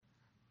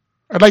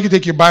I'd like you to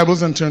take your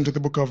Bibles and turn to the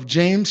book of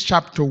James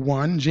chapter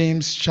 1.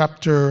 James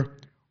chapter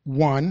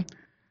 1.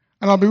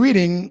 And I'll be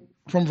reading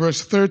from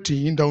verse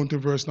 13 down to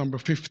verse number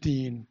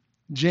 15.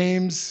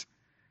 James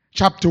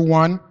chapter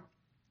 1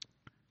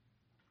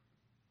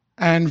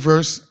 and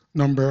verse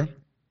number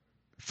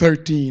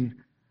 13.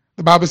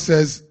 The Bible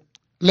says,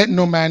 "Let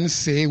no man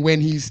say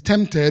when he is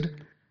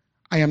tempted,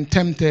 I am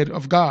tempted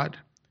of God.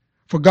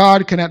 For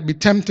God cannot be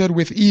tempted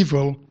with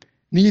evil,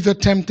 neither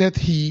tempteth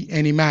he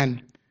any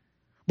man.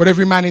 But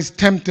every man is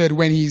tempted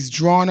when he is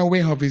drawn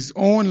away of his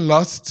own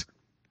lust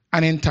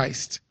and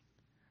enticed.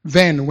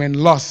 Then when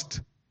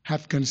lust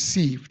hath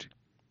conceived,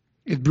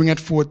 it bringeth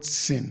forth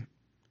sin.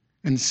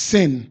 And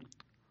sin,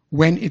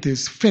 when it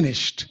is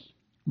finished,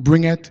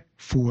 bringeth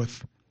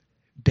forth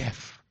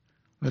death."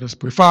 Let us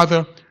pray.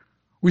 Father,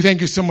 we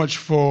thank you so much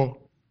for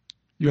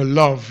your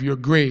love, your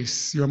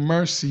grace, your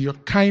mercy, your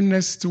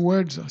kindness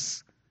towards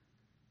us.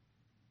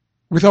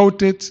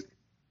 Without it,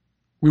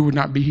 we would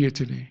not be here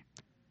today.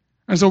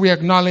 And so we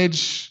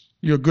acknowledge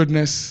your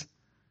goodness,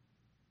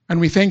 and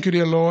we thank you,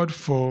 dear Lord,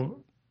 for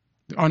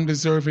the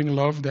undeserving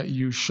love that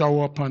you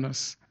shower upon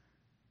us.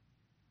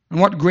 And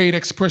what great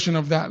expression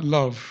of that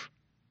love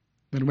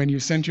than when you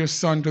sent your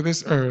Son to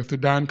this earth to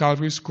die on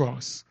Calvary's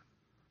cross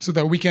so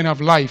that we can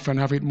have life and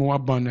have it more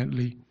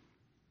abundantly.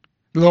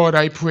 Lord,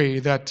 I pray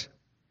that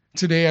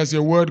today as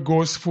your word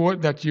goes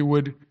forth, that you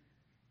would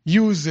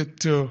use it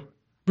to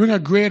bring a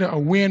greater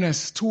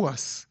awareness to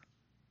us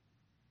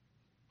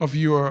of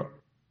your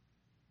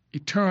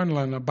eternal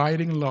and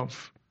abiding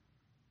love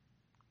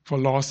for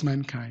lost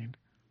mankind.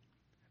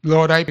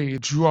 Lord, I pray,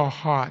 draw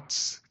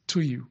hearts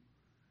to you.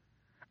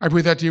 I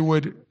pray that you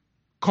would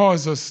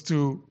cause us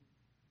to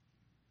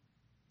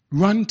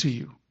run to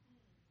you,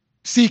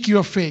 seek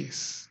your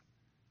face,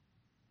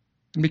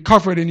 and be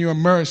covered in your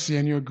mercy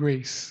and your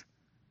grace.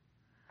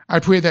 I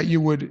pray that you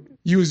would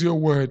use your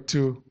word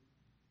to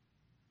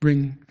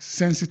bring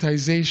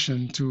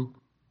sensitization to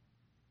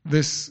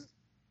this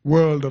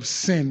world of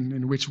sin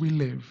in which we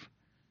live,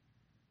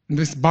 in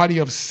this body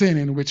of sin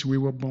in which we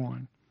were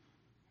born.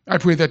 I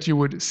pray that you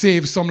would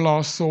save some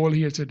lost soul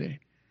here today.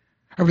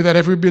 I pray that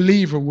every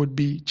believer would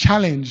be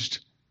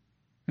challenged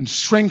and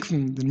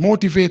strengthened and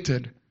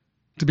motivated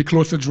to be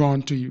closer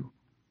drawn to you.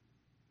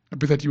 I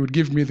pray that you would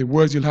give me the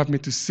words you'll have me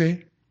to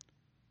say,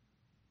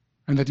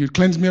 and that you'd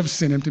cleanse me of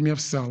sin, empty me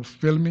of self,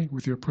 fill me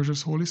with your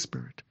precious Holy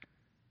Spirit.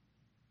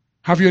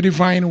 Have your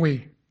divine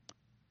way,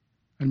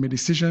 and may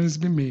decisions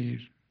be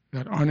made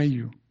that honor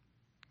you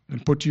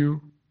and put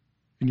you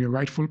in your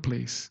rightful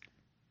place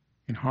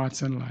in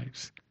hearts and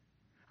lives.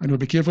 And we'll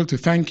be careful to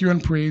thank you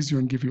and praise you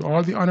and give you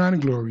all the honor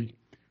and glory,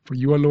 for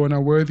you alone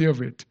are worthy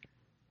of it.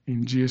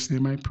 In Jesus'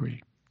 name I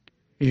pray.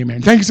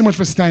 Amen. Thank you so much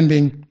for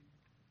standing.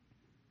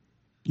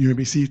 You may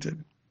be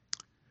seated.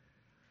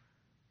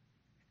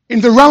 In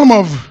the realm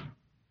of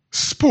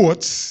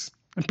sports,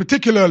 and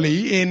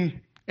particularly in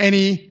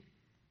any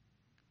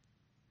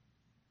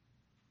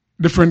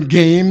different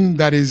game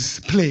that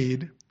is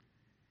played,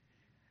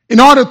 in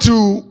order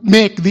to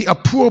make the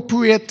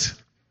appropriate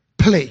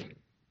play,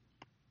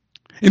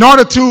 in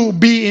order to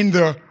be in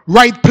the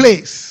right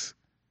place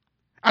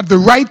at the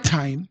right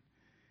time,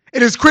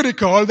 it is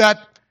critical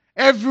that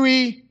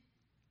every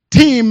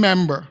team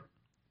member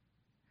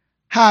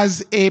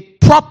has a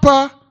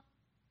proper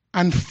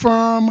and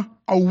firm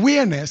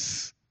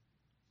awareness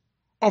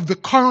of the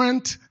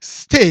current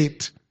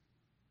state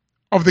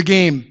of the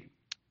game.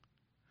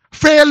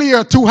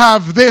 Failure to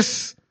have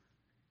this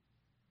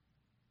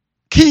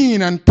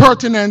keen and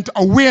pertinent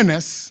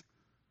awareness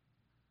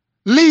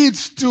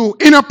leads to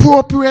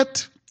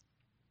inappropriate,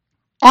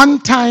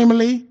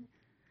 untimely,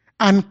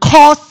 and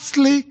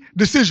costly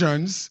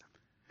decisions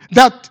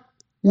that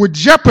would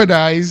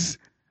jeopardize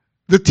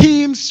the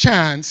team's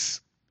chance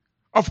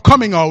of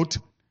coming out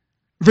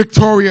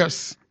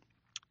victorious.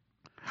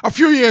 A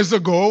few years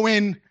ago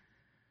in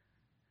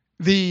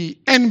the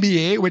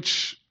NBA,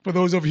 which for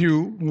those of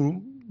you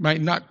who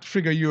might not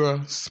figure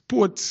you're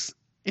sports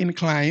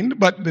inclined,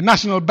 but the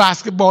National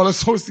Basketball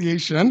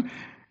Association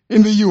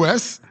in the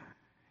U.S.,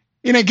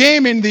 in a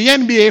game in the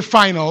NBA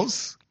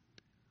Finals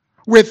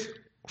with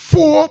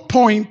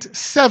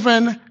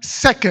 4.7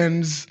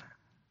 seconds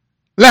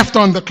left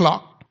on the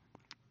clock,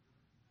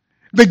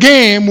 the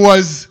game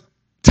was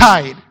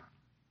tied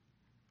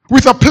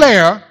with a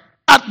player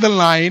at the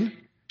line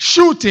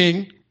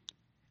shooting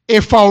a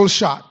foul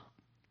shot.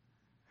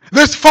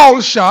 This foul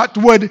shot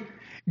would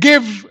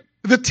give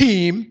the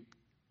team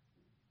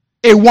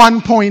a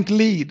 1-point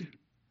lead.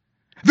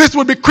 This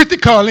would be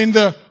critical in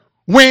the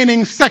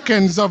waning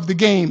seconds of the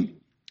game.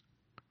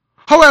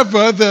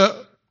 However,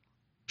 the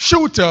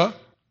shooter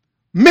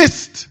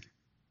missed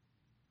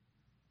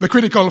the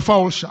critical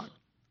foul shot.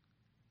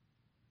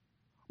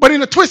 But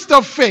in a twist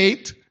of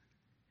fate,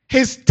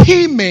 his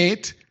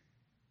teammate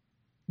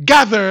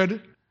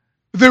gathered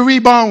the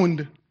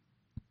rebound.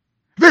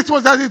 This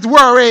was, as it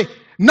were,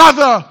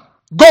 another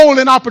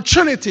golden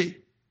opportunity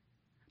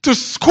to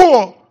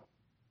score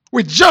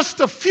with just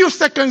a few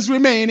seconds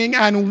remaining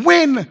and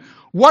win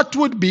what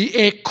would be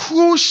a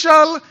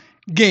crucial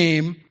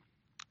game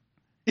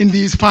in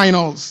these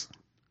finals.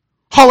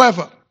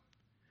 However,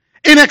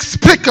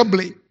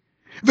 inexplicably,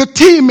 the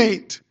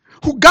teammate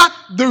who got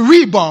the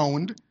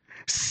rebound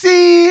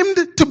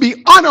seemed to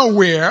be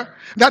unaware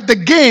that the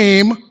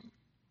game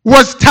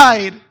was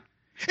tied.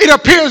 It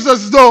appears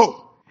as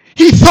though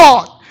he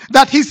thought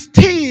that his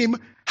team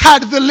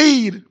had the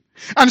lead.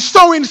 And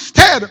so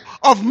instead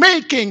of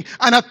making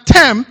an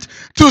attempt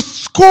to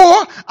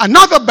score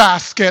another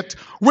basket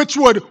which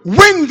would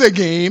win the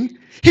game,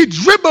 he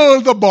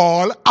dribbled the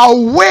ball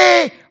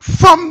away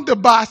from the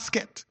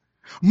basket,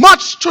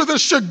 much to the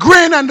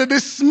chagrin and the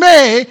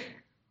dismay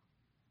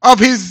of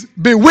his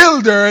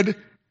bewildered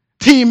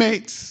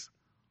teammates.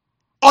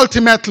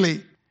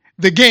 Ultimately,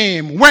 the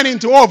game went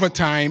into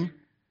overtime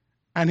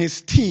and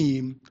his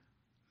team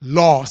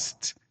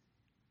lost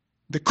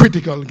the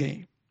critical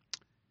game.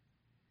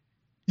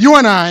 You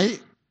and I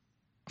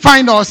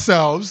find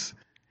ourselves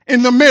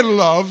in the middle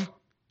of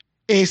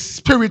a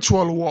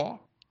spiritual war.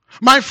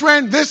 My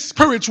friend, this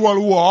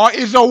spiritual war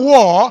is a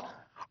war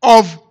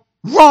of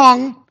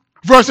wrong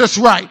versus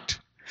right.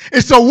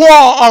 It's a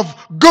war of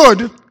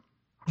good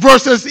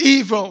versus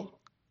evil.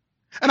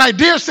 And I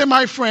dare say,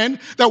 my friend,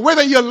 that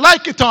whether you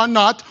like it or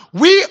not,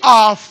 we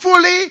are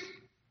fully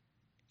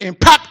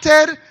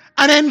impacted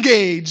and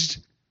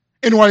engaged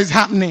in what is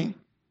happening.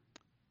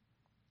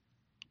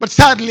 But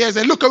sadly, as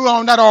I look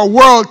around at our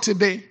world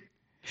today,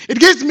 it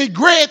gives me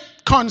great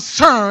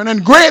concern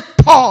and great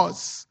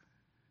pause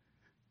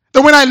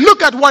that when I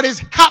look at what is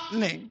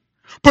happening,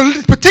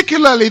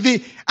 particularly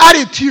the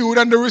attitude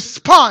and the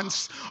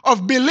response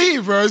of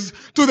believers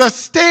to the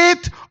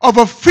state of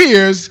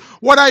affairs,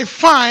 what I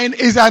find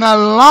is an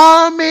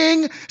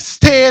alarming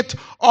state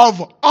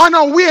of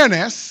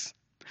unawareness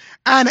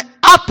and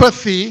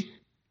apathy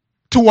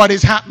to what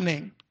is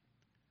happening.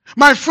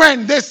 My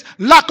friend, this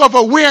lack of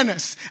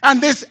awareness and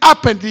this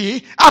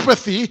apathy,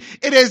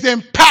 it is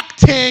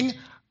impacting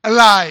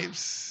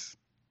lives.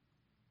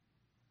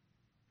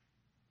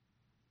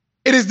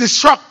 It is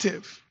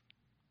destructive.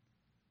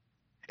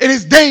 It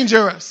is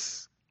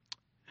dangerous.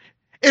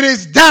 It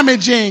is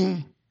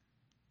damaging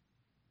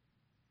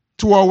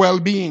to our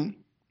well-being.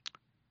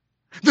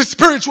 The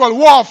spiritual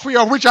warfare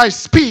of which I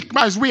speak,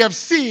 as we have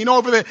seen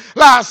over the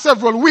last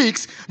several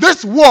weeks,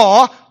 this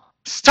war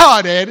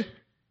started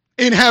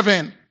in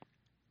heaven.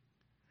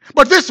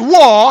 But this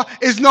war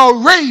is now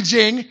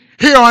raging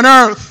here on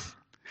earth.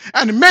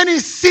 And many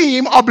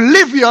seem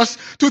oblivious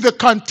to the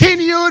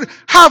continued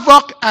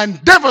havoc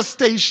and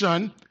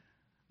devastation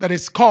that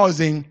it's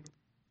causing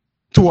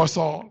to us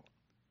all.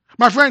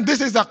 My friend, this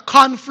is a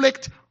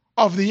conflict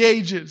of the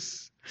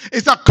ages.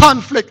 It's a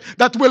conflict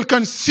that will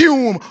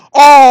consume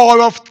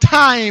all of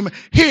time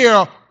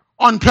here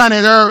on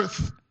planet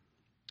Earth.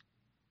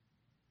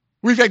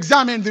 We've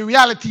examined the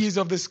realities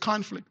of this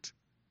conflict.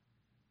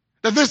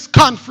 That this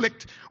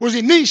conflict was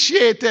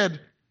initiated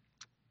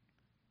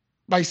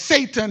by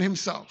Satan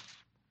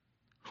himself,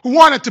 who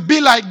wanted to be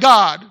like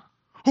God,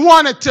 who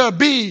wanted to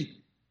be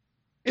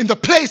in the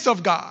place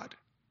of God.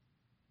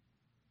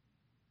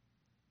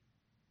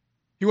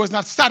 He was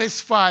not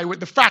satisfied with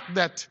the fact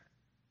that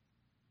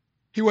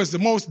he was the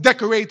most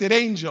decorated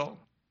angel.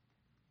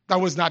 That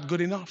was not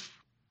good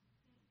enough.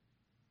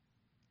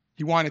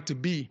 He wanted to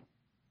be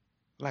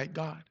like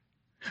God.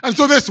 And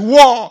so this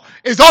war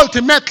is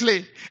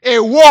ultimately a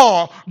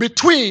war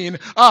between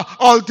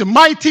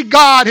Almighty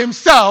God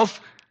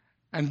himself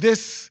and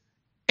this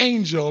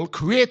angel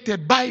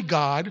created by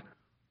God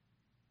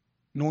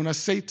known as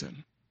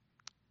Satan,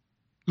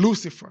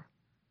 Lucifer.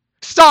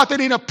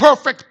 Started in a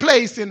perfect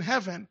place in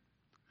heaven.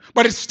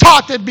 But it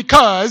started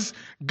because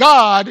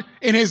God,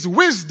 in his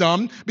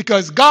wisdom,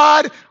 because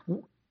God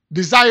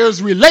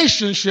desires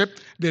relationship,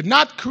 did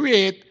not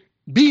create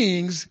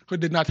beings who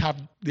did not have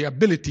the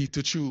ability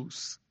to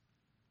choose.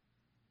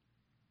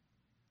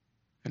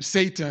 And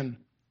Satan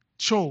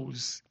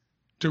chose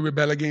to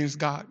rebel against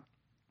God.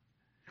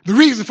 The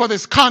reason for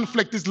this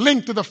conflict is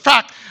linked to the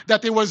fact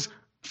that it was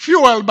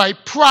fueled by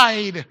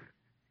pride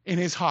in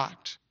his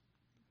heart.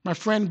 My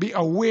friend, be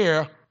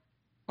aware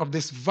of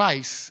this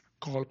vice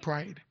called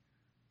pride.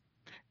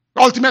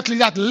 Ultimately,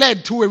 that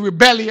led to a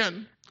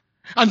rebellion.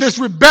 And this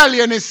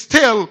rebellion is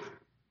still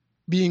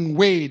being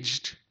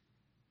waged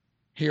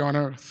here on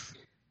earth.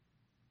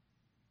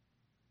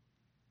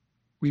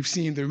 We've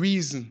seen the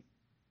reason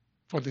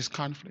for this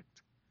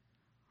conflict.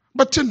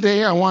 But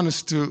today I want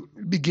us to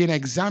begin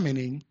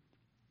examining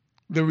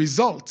the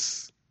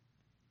results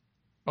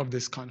of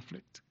this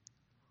conflict.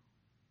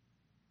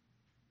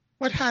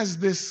 What has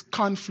this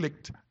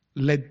conflict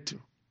led to?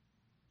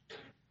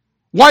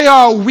 Why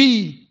are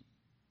we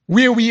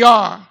where we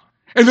are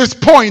at this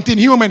point in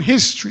human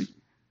history?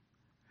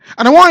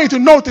 And I want you to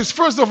notice,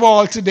 first of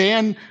all, today,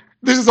 and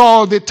this is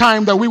all the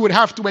time that we would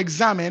have to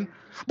examine,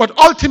 but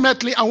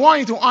ultimately I want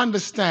you to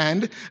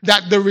understand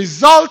that the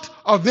result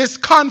of this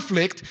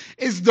conflict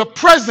is the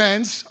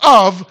presence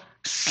of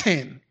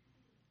sin.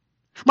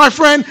 My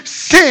friend,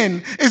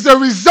 sin is the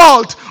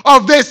result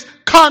of this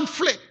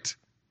conflict.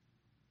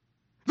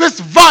 This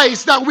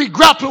vice that we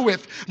grapple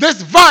with,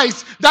 this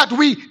vice that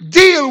we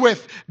deal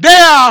with day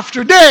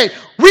after day,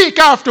 week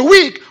after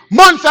week,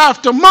 month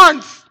after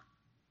month.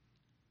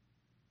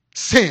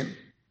 Sin.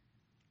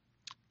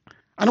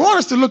 And I want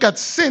us to look at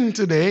sin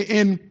today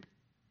in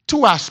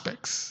two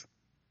aspects.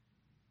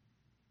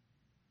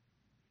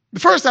 The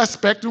first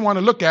aspect we want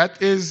to look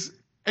at is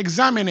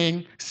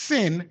examining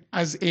sin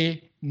as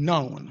a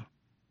noun.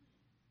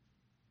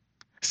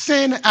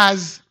 Sin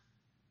as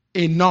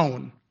a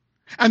noun.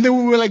 And then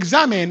we will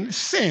examine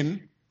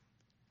sin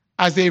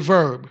as a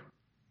verb.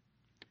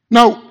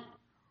 Now,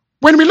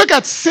 when we look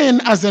at sin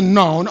as a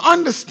noun,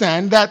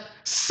 understand that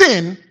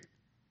sin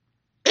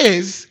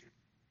is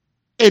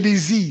a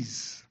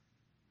disease.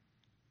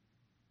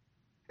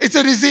 It's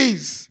a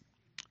disease.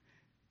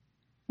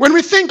 When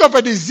we think of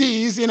a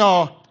disease in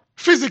our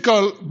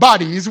physical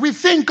bodies, we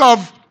think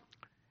of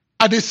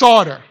a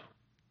disorder.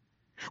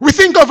 We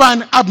think of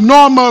an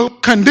abnormal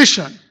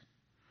condition.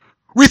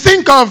 We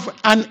think of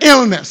an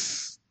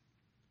illness.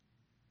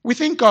 We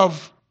think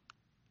of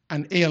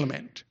an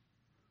ailment.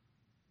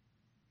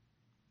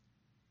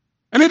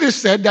 And it is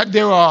said that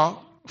there are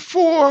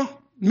 4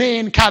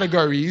 main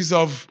categories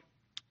of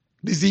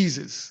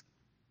diseases.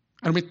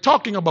 And we're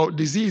talking about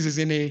diseases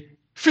in a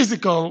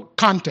physical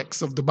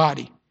context of the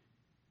body.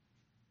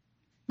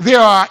 There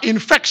are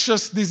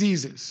infectious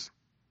diseases.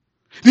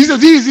 These are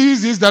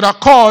diseases that are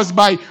caused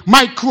by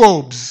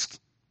microbes.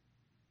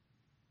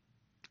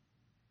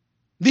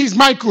 These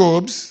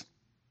microbes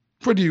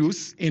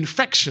produce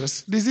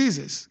infectious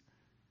diseases.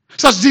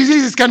 Such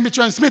diseases can be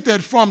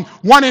transmitted from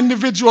one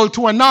individual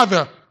to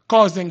another,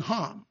 causing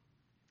harm.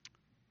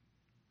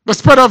 The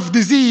spread of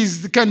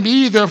disease can be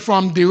either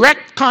from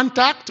direct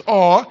contact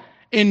or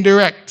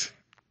indirect.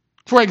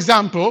 For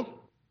example,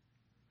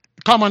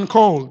 common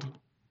cold.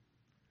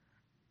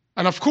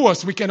 And of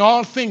course, we can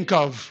all think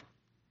of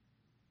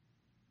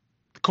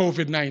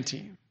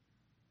COVID-19.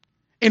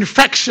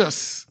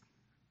 Infectious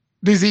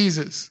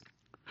diseases.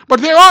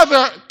 But there are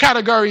other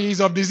categories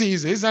of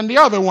diseases, and the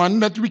other one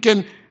that we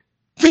can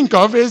think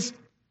of is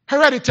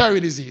hereditary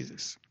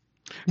diseases.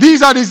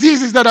 These are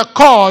diseases that are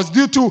caused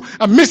due to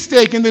a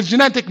mistake in the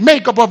genetic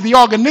makeup of the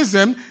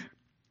organism,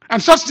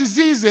 and such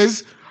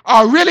diseases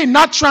are really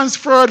not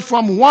transferred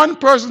from one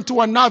person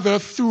to another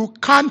through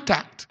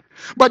contact,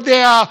 but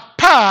they are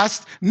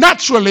passed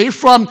naturally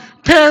from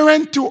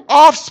parent to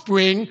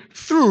offspring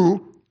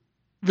through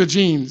the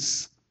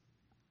genes.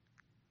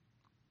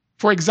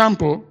 For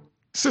example,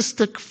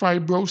 cystic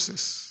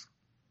fibrosis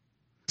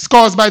is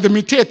caused by the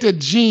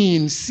mutated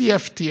gene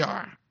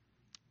CFTR.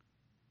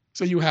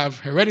 So you have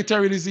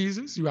hereditary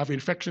diseases, you have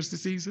infectious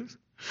diseases,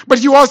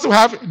 but you also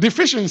have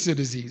deficiency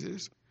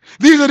diseases.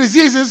 These are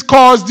diseases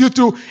caused due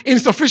to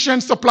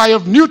insufficient supply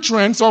of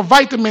nutrients or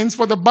vitamins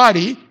for the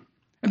body,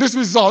 and this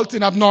results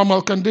in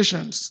abnormal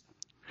conditions.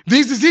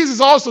 These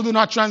diseases also do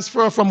not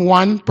transfer from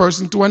one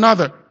person to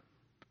another.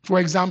 For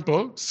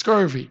example,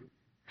 scurvy.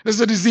 This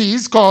is a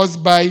disease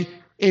caused by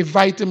a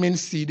vitamin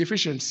C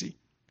deficiency.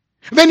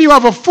 Then you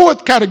have a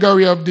 4th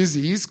category of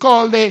disease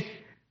called a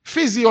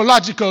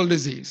physiological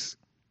disease.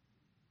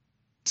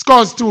 It's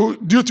caused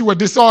due to a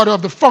disorder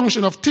of the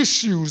function of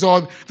tissues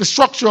or the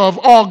structure of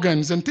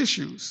organs and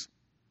tissues.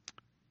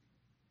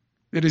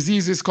 The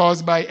disease is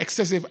caused by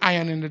excessive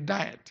iron in the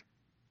diet.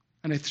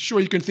 And I'm sure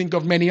you can think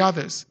of many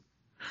others.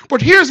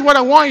 But here's what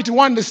I want you to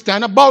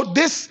understand about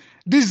this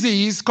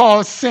disease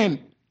called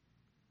sin.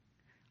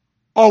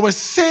 Our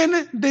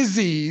sin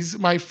disease,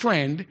 my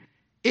friend,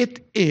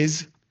 it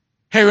is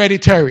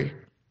hereditary.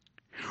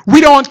 We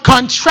don't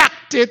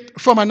contract it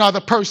from another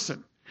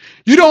person.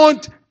 You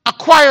don't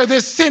acquire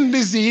this sin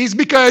disease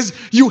because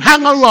you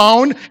hang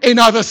around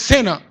another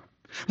sinner.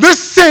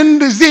 This sin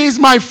disease,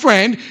 my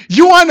friend,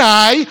 you and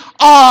I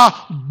are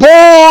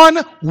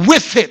born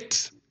with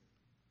it.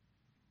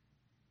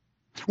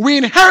 We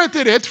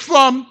inherited it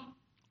from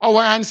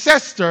our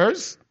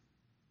ancestors,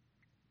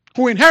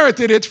 who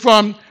inherited it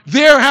from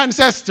their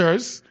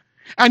ancestors,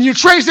 and you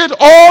trace it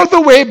all the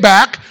way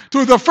back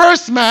to the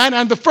first man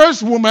and the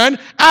first woman,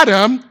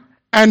 Adam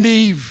and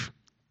Eve.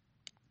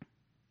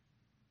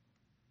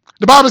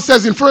 The Bible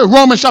says in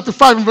Romans chapter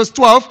 5 and verse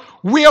 12,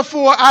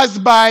 wherefore as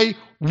by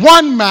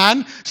one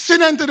man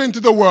sin entered into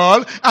the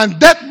world, and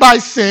death by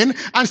sin,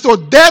 and so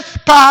death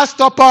passed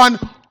upon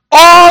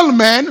all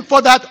men,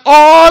 for that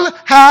all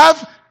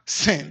have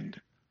sinned.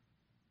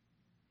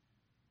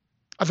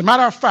 As a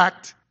matter of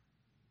fact,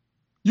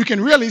 you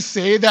can really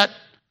say that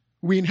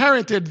we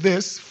inherited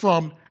this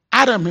from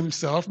Adam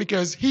himself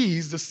because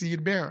he's the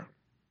seed bearer.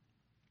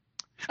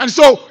 And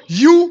so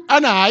you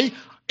and I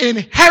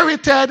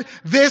inherited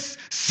this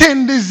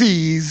sin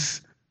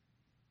disease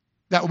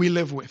that we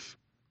live with.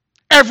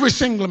 Every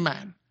single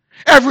man,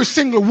 every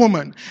single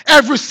woman,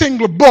 every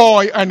single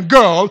boy and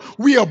girl,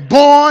 we are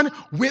born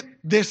with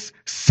this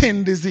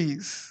sin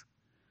disease.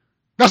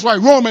 That's why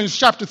Romans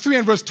chapter 3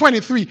 and verse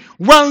 23,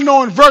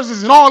 well-known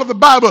verses in all of the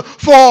Bible,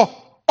 for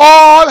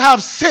all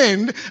have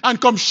sinned and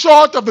come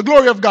short of the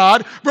glory of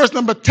God. Verse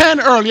number 10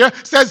 earlier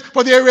says,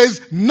 for there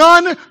is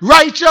none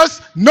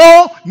righteous,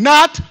 no,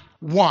 not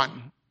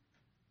one.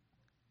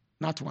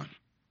 Not one.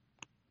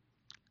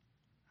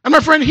 And my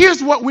friend,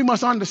 here's what we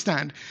must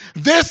understand.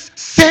 This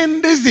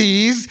sin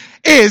disease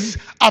is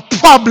a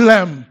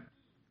problem.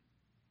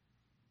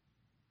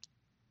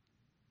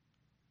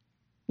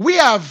 We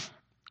have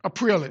a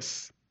prayer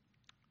list.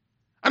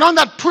 And on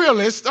that prayer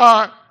list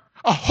are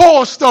a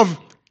host of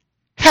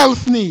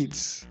health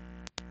needs.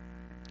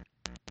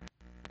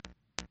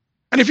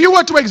 And if you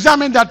were to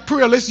examine that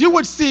prayer list, you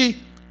would see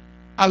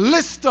a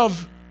list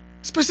of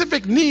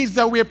specific needs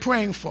that we're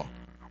praying for.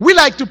 We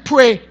like to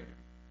pray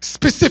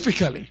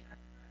specifically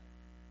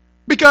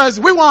because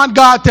we want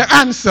God to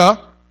answer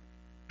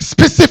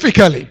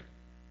specifically.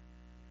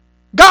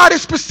 God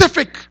is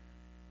specific.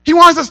 He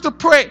wants us to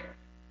pray.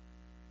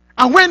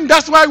 And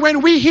that's why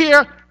when we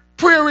hear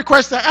prayer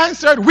requests are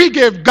answered, we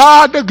give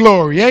God the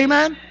glory.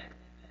 Amen?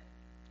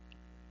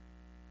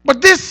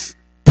 But this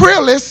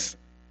prayer list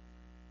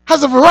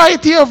has a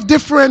variety of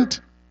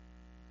different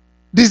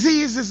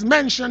diseases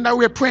mentioned that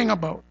we're praying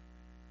about.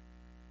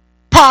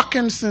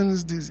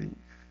 Parkinson's disease,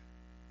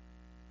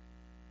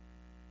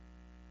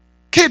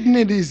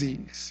 kidney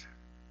disease,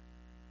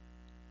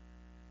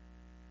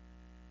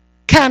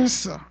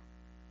 cancer,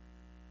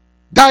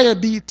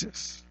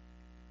 diabetes,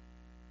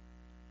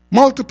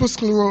 multiple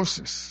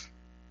sclerosis,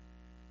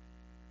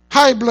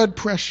 high blood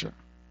pressure,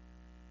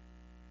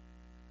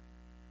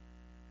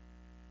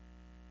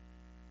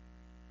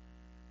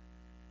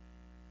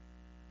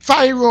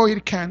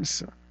 thyroid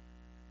cancer,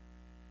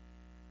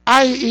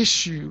 eye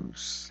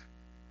issues,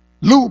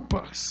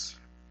 lupus.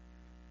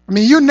 I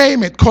mean, you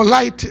name it,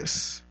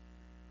 colitis.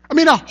 I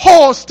mean, a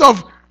host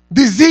of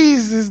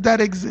diseases that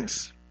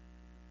exist.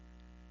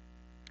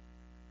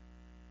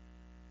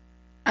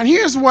 And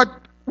here's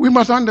what we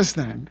must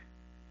understand,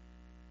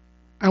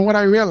 and what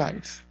I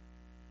realize,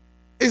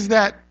 is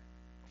that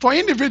for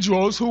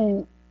individuals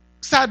who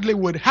sadly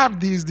would have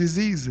these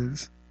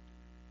diseases,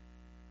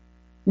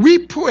 we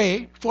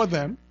pray for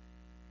them,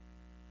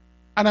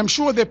 and I'm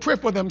sure they pray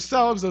for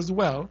themselves as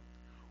well,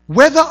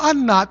 whether or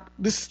not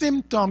the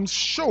symptoms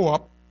show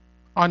up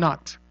or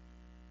not.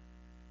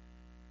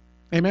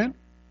 Amen?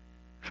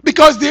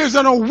 Because there's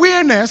an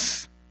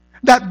awareness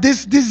that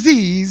this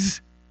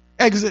disease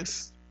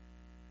exists.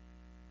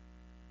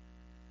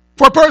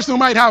 For a person who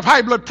might have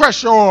high blood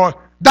pressure or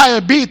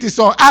diabetes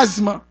or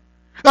asthma,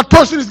 that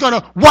person is going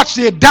to watch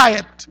their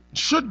diet,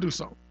 should do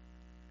so.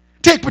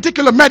 Take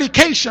particular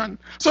medication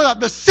so that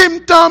the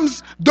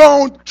symptoms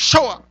don't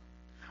show up.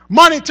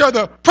 Monitor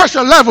the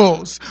pressure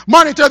levels,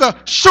 monitor the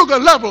sugar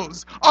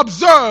levels,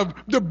 observe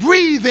the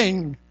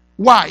breathing.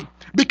 Why?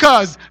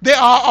 Because they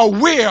are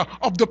aware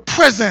of the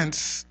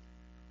presence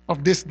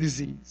of this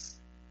disease.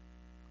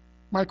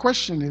 My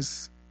question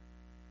is,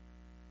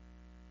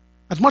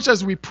 as much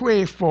as we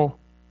pray for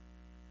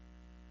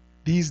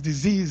these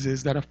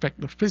diseases that affect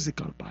the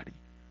physical body,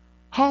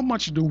 how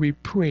much do we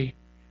pray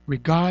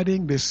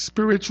regarding the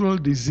spiritual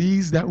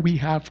disease that we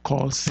have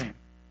called sin?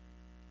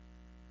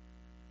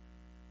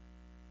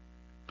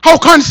 How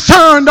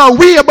concerned are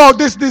we about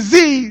this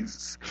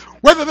disease?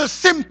 Whether the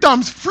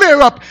symptoms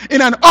flare up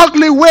in an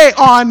ugly way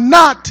or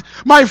not,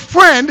 my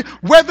friend,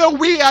 whether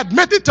we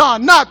admit it or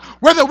not,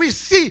 whether we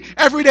see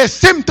everyday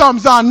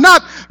symptoms or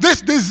not,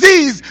 this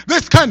disease,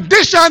 this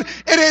condition,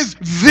 it is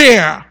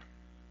there.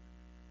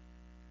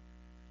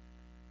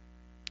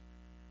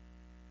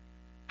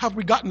 Have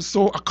we gotten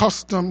so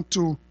accustomed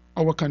to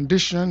our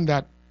condition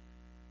that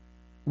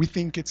we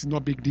think it's no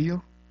big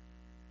deal?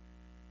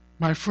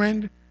 My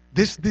friend,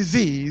 this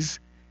disease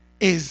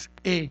is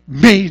a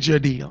major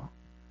deal.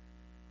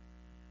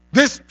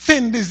 This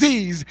sin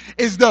disease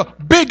is the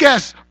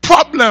biggest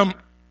problem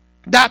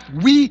that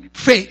we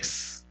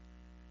face.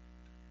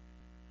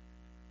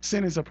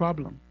 Sin is a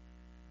problem.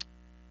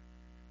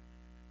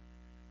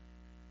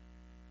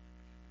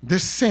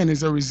 This sin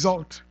is a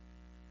result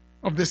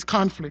of this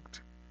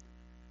conflict.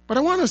 But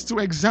I want us to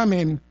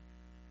examine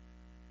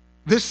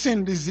this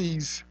sin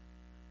disease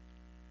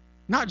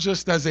not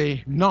just as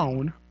a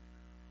noun,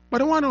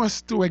 but I want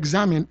us to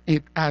examine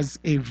it as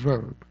a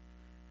verb.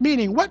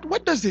 Meaning,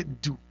 what does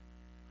it do?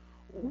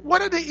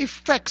 What are the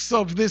effects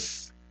of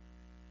this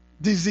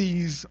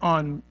disease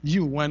on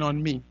you and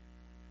on me?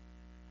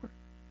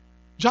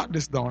 Jot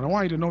this down. I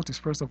want you to notice,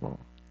 first of all,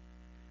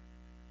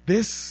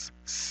 this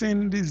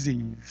sin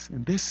disease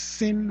and this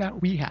sin that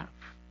we have,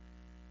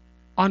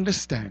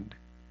 understand,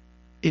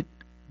 it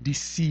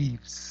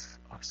deceives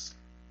us.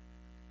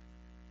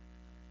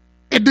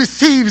 It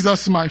deceives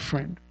us, my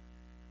friend.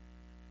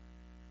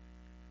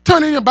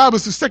 Turn in your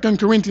Bibles to 2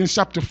 Corinthians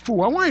chapter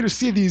 4. I want you to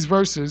see these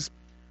verses.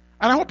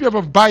 And I hope you have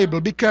a Bible,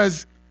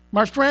 because,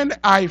 my friend,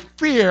 I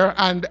fear,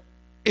 and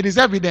it is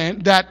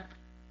evident, that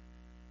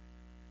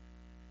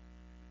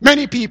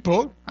many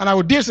people, and I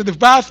would dare say the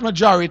vast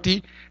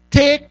majority,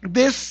 take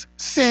this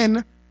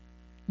sin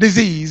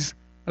disease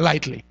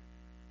lightly.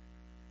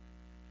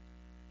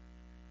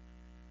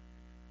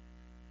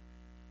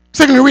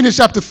 2 Corinthians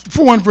chapter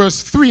 4 and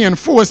verse 3 and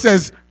 4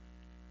 says,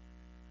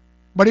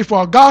 "But if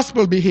our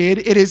gospel be hid,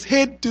 it is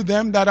hid to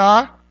them that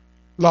are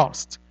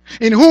lost,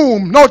 in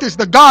whom," notice,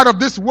 "the God of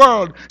this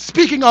world,"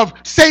 speaking of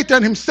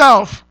Satan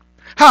himself,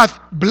 "hath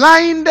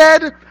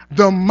blinded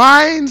the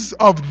minds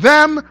of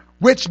them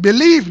which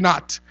believe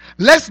not,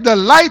 lest the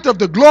light of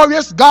the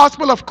glorious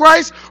gospel of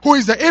Christ, who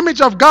is the image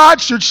of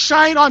God, should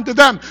shine unto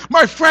them.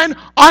 My friend,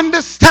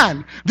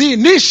 understand, the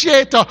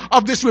initiator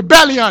of this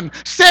rebellion,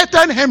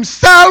 Satan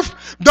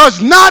himself, does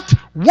not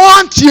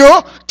want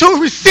you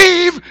to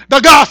receive the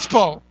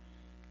gospel.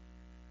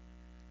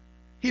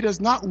 He does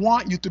not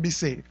want you to be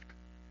saved.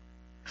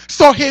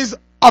 So his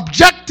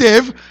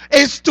objective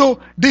is to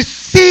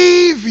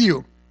deceive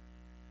you.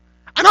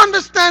 And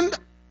understand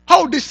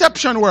how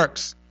deception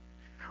works.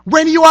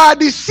 When you are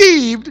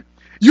deceived,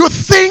 you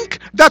think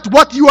that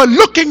what you are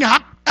looking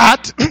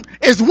at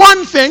is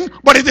one thing,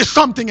 but it is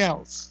something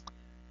else.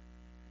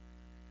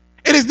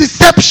 It is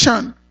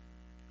deception.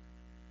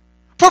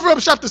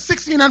 Proverbs chapter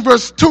 16 and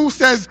verse 2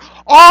 says,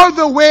 all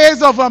the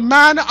ways of a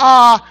man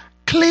are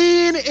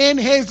clean in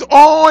his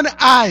own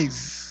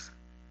eyes.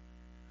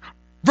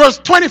 Verse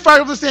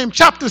 25 of the same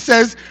chapter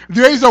says,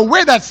 there is a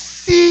way that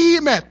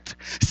seemeth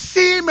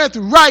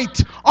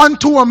right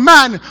unto a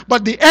man,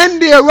 but the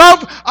end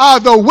thereof are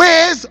the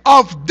ways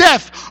of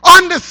death.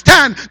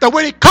 Understand that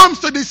when it comes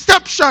to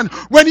deception,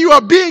 when you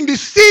are being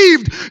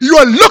deceived, you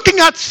are looking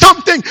at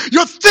something,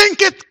 you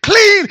think it's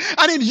clean,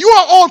 and in your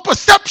own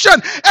perception,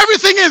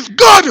 everything is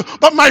good.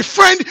 But my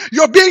friend,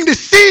 you're being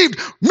deceived,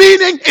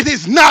 meaning it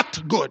is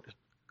not good.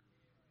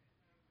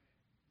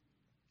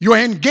 You're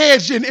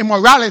engaged in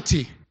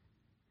immorality,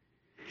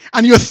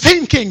 and you're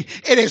thinking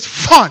it is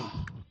fun.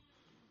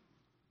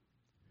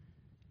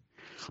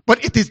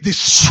 But it is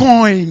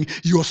destroying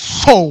your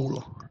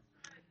soul.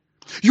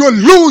 You're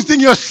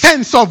losing your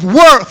sense of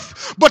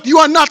worth. But you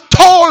are not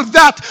told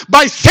that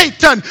by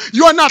Satan.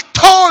 You are not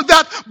told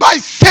that by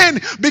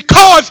sin,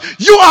 because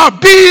you are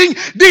being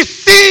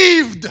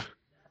deceived.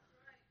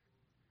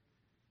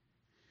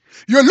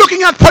 You're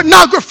looking at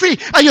pornography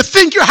and you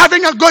think you're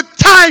having a good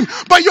time,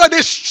 but you're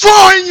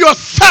destroying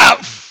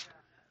yourself.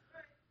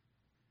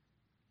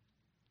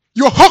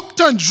 You're hooked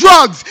on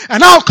drugs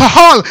and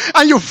alcohol,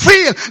 and you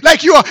feel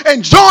like you're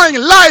enjoying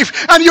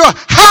life and you're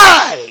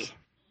high.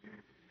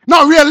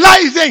 Not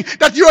realizing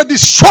that you're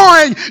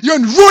destroying, you're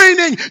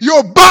ruining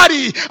your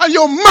body and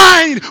your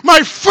mind.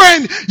 My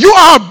friend, you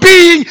are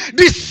being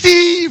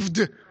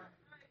deceived.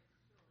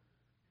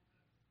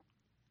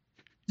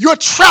 You're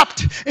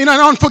trapped in an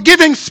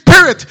unforgiving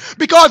spirit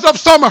because of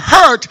some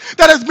hurt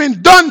that has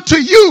been done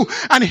to you.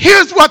 And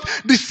here's what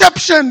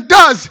deception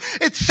does.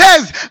 It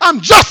says,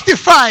 I'm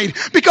justified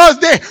because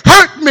they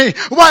hurt me,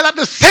 while at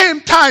the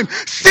same time,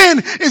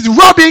 sin is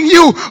robbing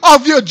you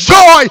of your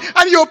joy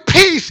and your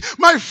peace.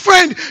 My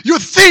friend, you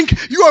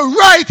think you're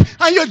right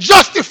and you're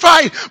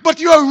justified, but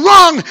you're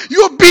wrong.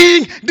 You're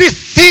being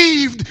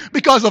deceived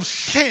because of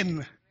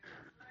sin.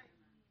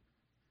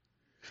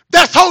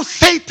 That's how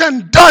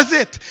Satan does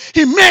it.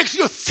 He makes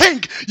you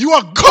think you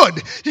are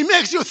good. He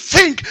makes you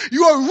think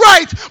you are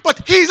right,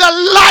 but he's a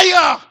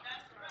liar.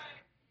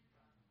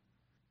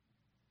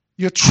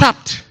 You're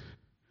trapped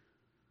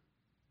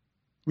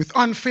with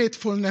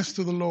unfaithfulness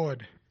to the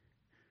Lord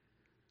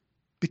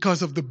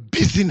because of the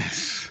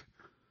busyness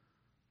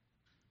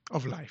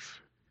of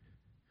life.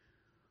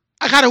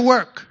 I got to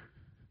work.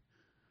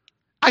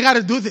 I got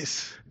to do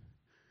this.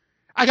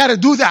 I got to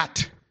do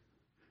that.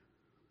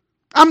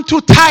 I'm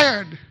too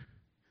tired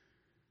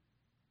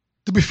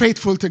to be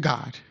faithful to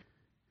God.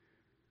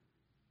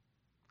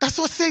 That's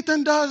what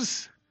Satan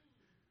does.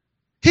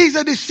 He's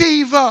a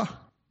deceiver.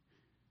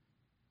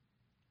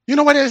 You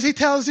know what else he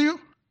tells you?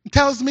 He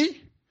tells me,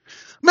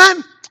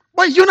 man,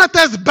 well, you're not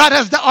as bad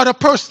as the other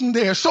person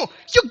there, so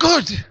you're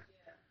good.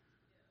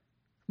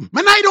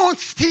 Man, I don't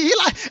steal.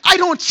 I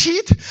don't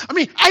cheat.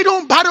 I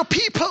don't bother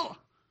people.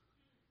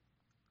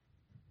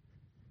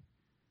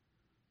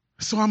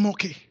 So I'm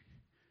okay.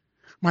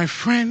 My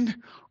friend,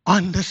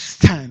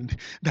 understand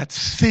that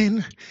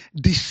sin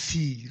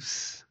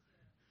deceives.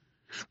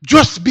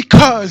 Just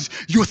because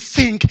you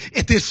think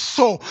it is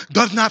so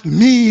does not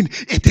mean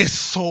it is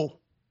so.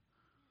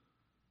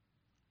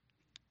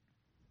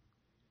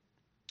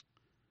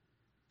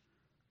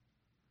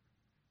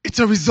 It's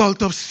a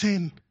result of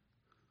sin.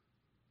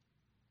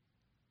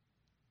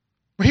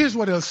 But here's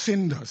what else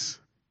sin does.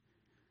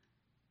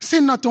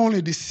 Sin not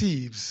only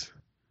deceives,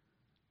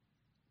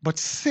 but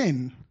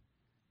sin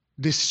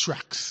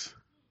distracts.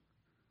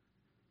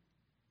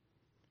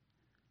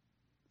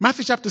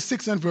 Matthew chapter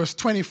 6 and verse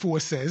 24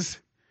 says,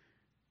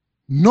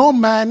 no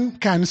man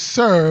can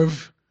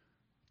serve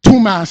two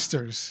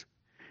masters.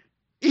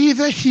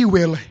 Either he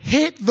will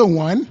hate the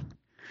one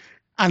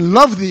and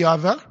love the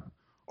other,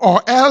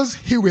 or else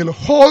he will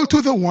hold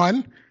to the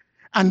one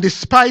and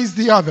despise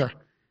the other.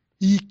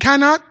 He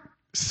cannot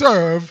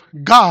serve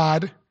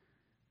God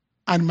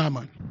and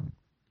mammon.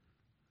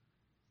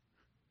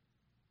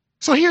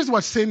 So here's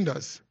what sin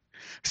does.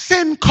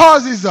 Sin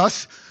causes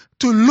us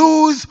to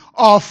lose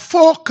our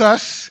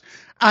focus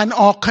and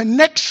our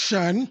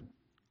connection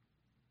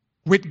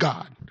with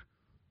God.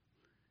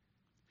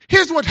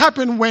 Here's what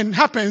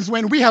happens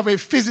when we have a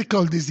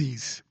physical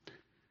disease.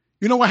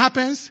 You know what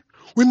happens?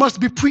 We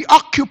must be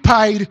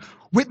preoccupied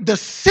with the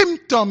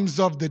symptoms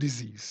of the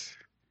disease.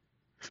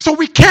 So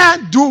we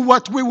can't do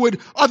what we would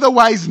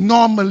otherwise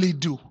normally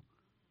do.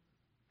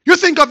 You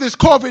think of this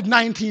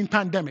COVID-19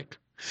 pandemic.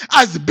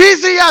 As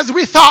busy as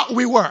we thought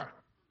we were,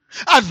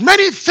 as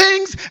many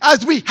things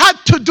as we had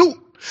to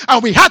do,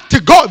 and we had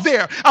to go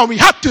there, and we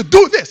had to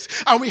do this,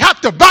 and we had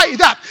to buy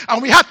that,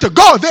 and we had to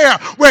go there.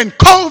 When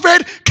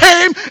COVID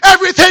came,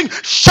 everything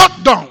shut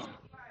down.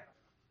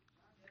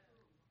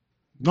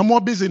 No more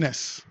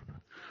busyness.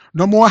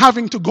 No more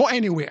having to go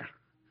anywhere.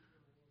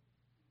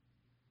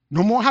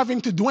 No more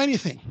having to do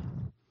anything.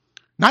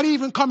 Not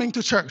even coming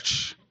to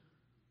church.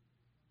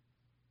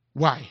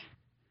 Why?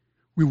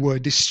 We were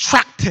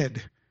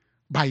distracted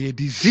by a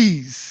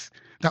disease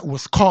that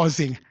was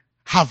causing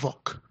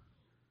havoc.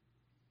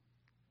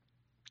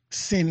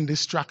 Sin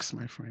distracts,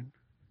 my friend.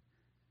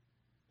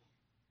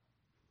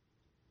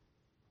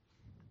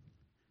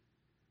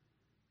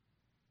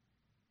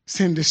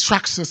 Sin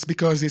distracts us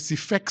because its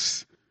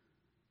effects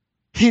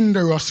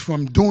hinder us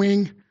from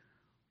doing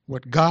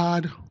what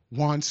God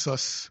wants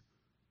us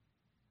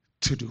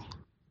to do.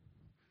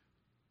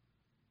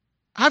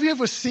 Have you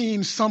ever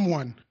seen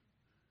someone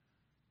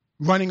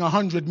running a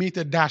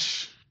 100-meter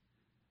dash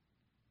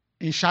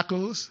in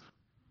shackles?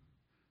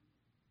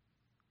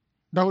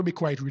 That would be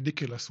quite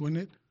ridiculous,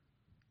 wouldn't it?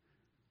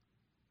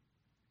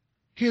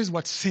 Here's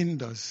what sin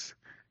does.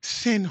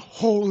 Sin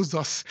holds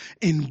us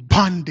in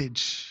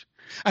bondage.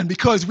 And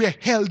because we are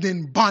held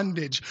in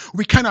bondage,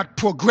 we cannot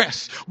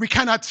progress. We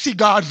cannot see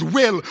God's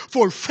will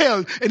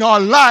fulfilled in our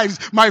lives.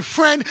 My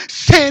friend,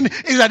 sin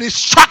is a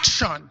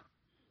distraction.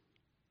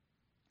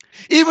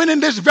 Even in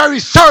this very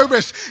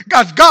service,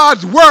 as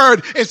God's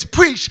word is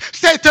preached,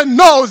 Satan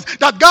knows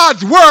that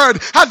God's word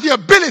has the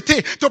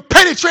ability to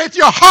penetrate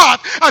your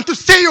heart and to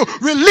see you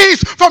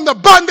released from the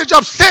bondage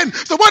of sin.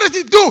 So what does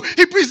he do?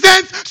 He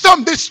presents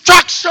some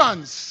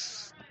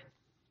distractions.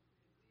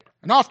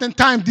 And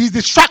oftentimes these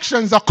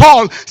distractions are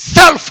called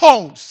cell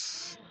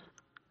phones.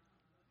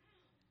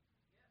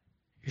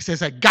 He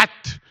says, I got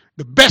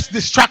the best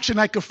distraction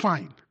I could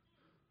find.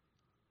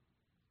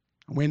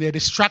 And when they're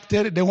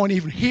distracted, they won't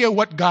even hear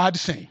what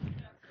God's saying.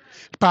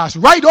 It passes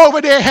right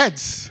over their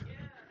heads.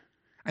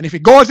 And if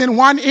it goes in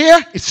one ear,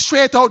 it's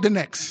straight out the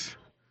next.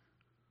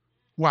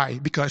 Why?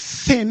 Because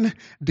sin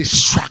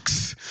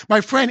distracts.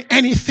 My friend,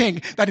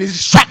 anything that is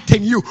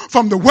distracting you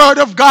from the word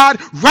of God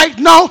right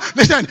now,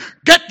 listen,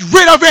 get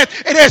rid of it.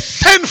 It is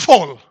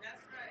sinful.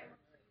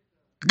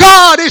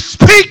 God is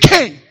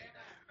speaking.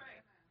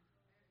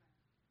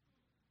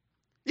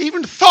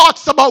 Even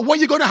thoughts about what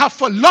you're going to have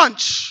for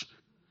lunch,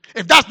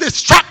 if that's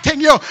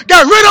distracting you,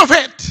 get rid of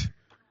it.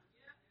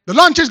 The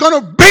lunch is going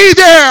to be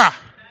there.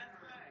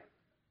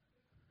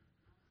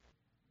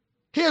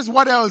 Here's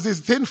what else is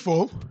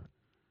sinful.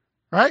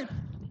 Right?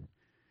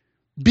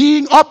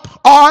 Being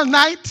up all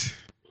night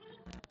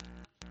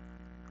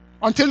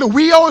until the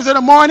wee hours of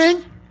the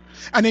morning,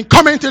 and then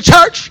coming to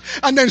church,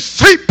 and then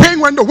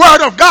sleeping when the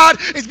word of God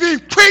is being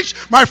preached.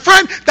 My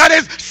friend, that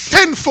is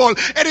sinful.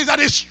 It is a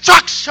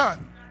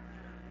distraction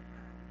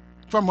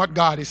from what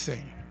God is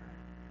saying.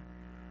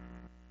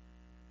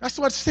 That's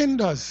what sin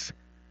does.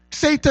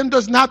 Satan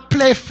does not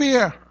play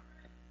fair.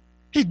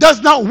 He does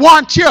not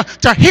want you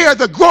to hear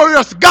the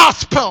glorious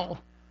gospel,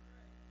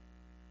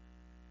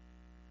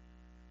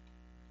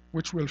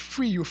 which will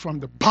free you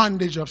from the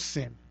bondage of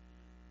sin.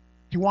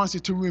 He wants you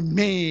to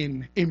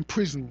remain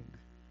imprisoned.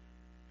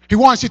 He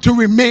wants you to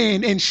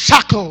remain in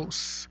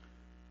shackles.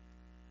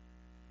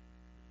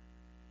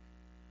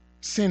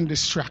 Sin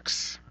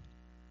distracts.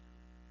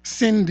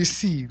 Sin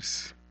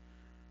deceives.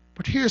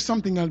 But here's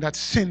something else that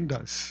sin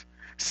does.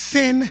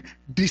 Sin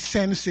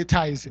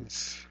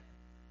desensitizes.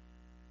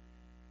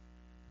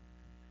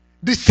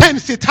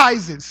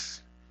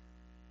 Desensitizes.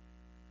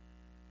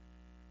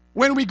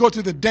 When we go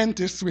to the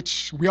dentist,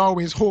 which we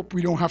always hope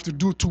we don't have to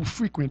do too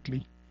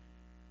frequently,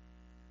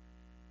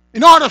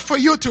 in order for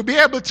you to be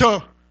able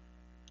to,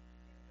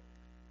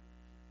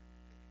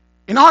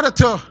 in order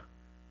to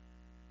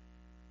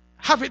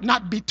have it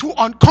not be too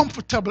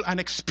uncomfortable an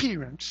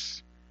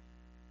experience,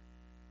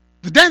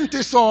 the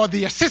dentist or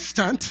the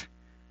assistant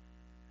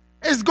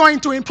is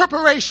going to, in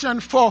preparation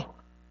for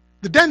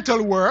the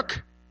dental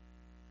work,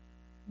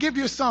 give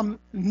you some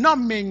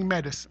numbing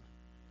medicine.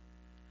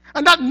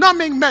 And that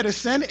numbing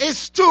medicine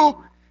is to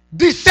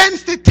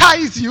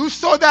desensitize you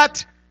so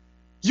that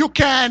you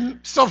can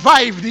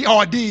survive the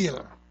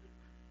ordeal.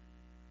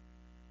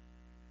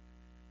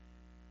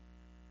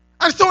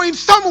 And so in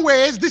some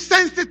ways,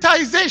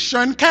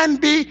 desensitization can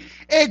be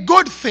a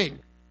good thing.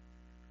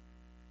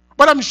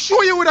 But I'm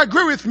sure you would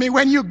agree with me,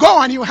 when you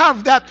go and you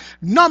have that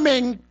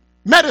numbing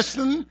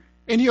medicine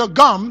in your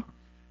gum,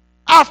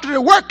 after the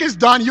work is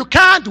done, you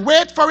can't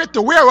wait for it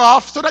to wear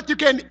off so that you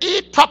can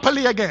eat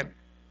properly again.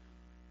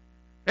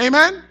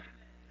 Amen?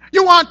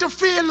 You want to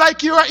feel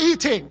like you are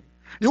eating.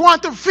 You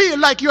want to feel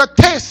like you're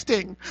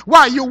tasting.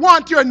 Why? You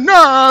want your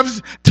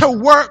nerves to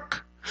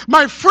work.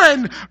 My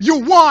friend, you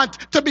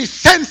want to be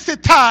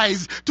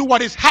sensitized to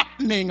what is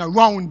happening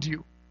around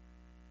you.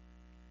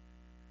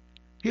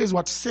 Here's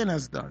what sin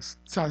has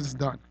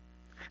done.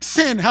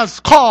 sin has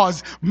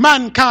caused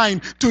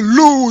mankind to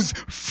lose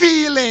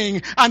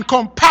feeling and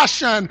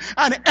compassion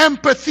and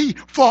empathy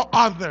for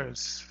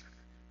others.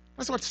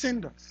 That's what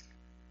sin does.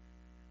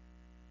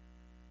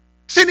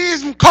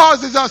 Cynicism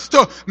causes us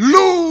to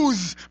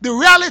lose the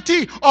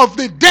reality of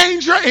the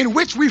danger in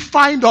which we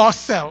find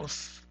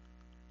ourselves.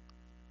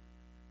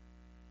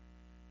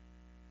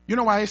 You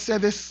know why I say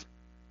this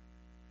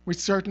with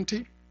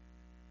certainty?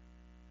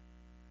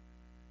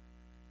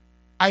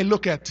 I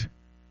look at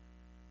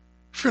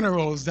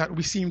funerals that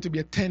we seem to be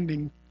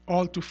attending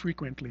all too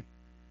frequently.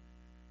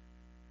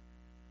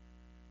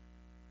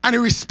 And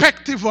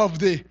irrespective of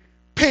the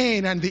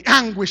pain and the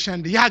anguish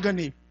and the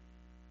agony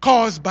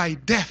caused by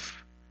death,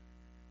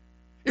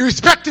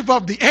 irrespective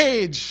of the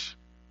age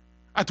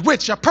at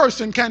which a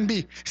person can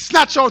be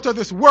snatched out of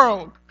this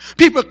world,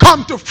 people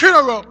come to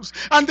funerals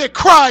and they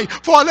cry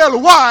for a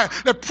little while,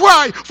 they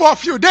cry for a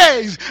few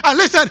days, and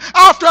listen,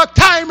 after a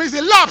time is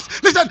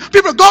elapsed, listen,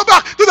 people go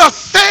back to the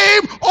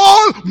same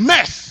old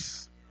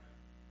mess.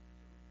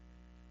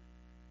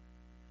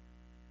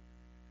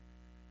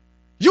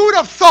 You would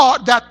have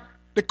thought that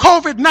the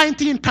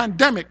COVID-19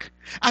 pandemic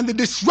and the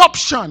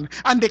disruption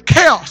and the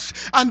chaos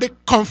and the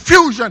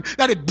confusion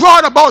that it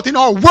brought about in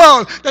our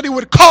world, that it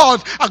would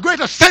cause a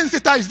greater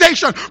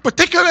sensitization,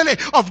 particularly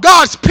of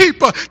God's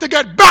people, to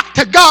get back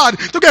to God,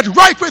 to get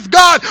right with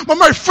God. But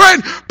my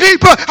friend,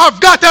 people have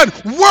gotten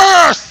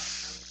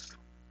worse.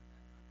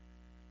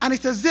 And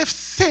it's as if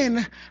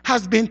sin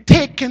has been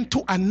taken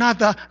to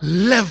another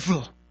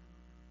level.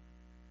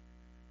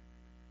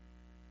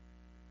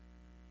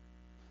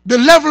 The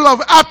level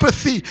of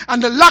apathy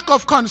and the lack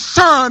of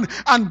concern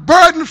and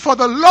burden for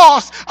the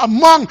lost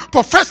among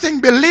professing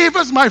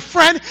believers, my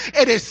friend,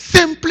 it is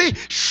simply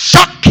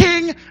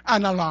shocking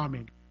and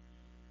alarming.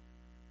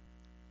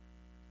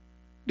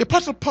 The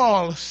Apostle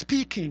Paul,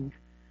 speaking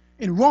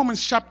in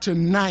Romans chapter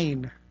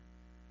 9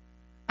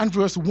 and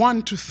verse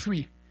 1 to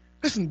 3,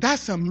 listen,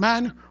 that's a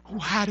man who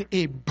had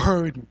a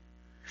burden.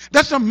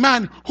 That's a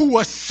man who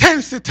was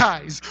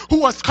sensitized,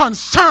 who was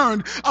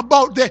concerned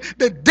about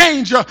the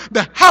danger,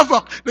 the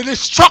havoc, the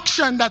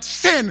destruction that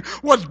sin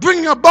was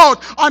bringing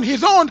about on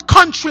his own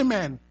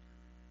countrymen.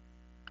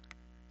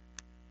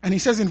 And he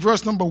says in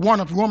verse number 1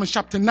 of Romans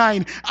chapter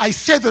 9, I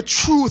say the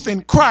truth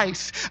in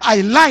Christ, I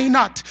lie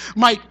not,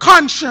 my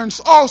conscience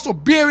also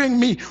bearing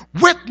me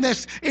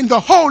witness in the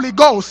Holy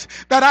Ghost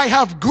that I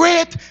have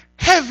great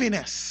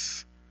heaviness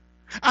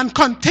and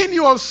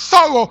continual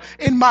sorrow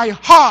in my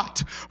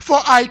heart, for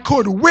I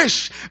could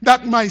wish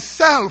that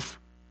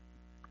myself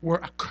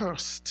were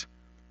accursed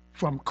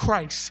from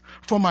Christ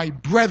for my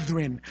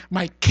brethren,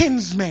 my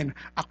kinsmen,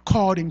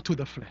 according to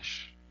the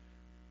flesh.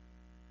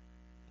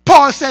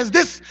 Paul says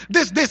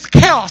this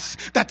chaos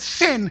that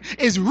sin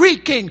is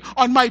wreaking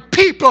on my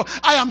people,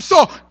 I am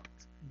so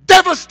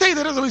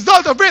devastated as a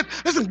result of it.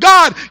 Listen,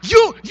 God,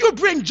 you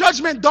bring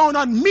judgment down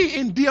on me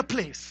in their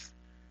place.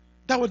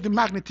 That was the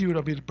magnitude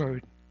of his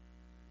burden.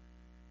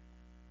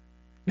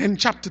 In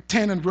chapter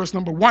 10 and verse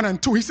number 1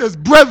 and 2, he says,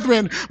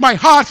 brethren, my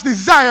heart's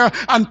desire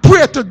and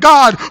prayer to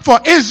God for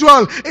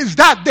Israel is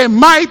that they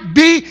might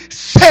be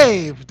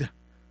saved.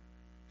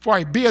 For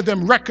I bear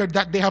them record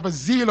that they have a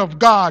zeal of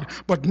God,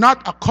 but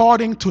not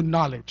according to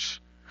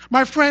knowledge.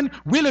 My friend,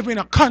 we live in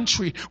a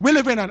country, we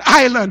live in an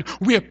island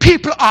where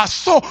people are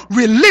so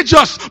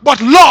religious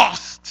but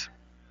lost.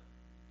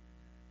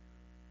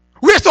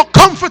 We're so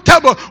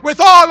comfortable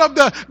with all of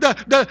the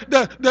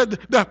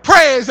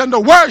praise and the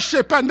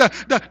worship and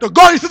the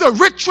going through the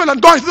ritual and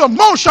going through the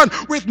motion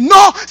with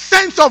no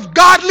sense of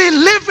godly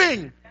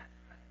living.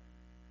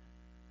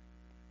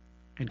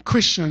 And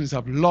Christians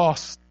have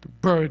lost the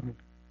burden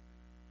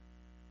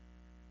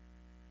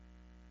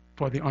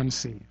for the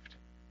unsaved.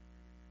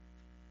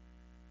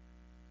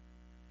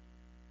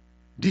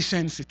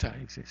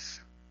 Desensitizes.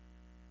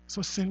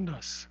 So sin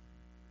does.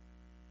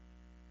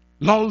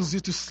 Lulls you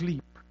to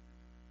sleep.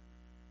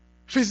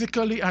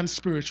 Physically and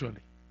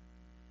spiritually.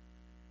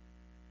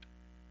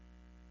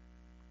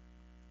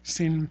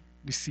 Sin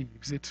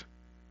deceives, it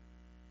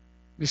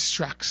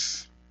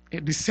distracts,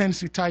 it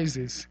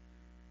desensitizes.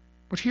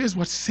 But here's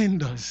what sin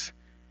does.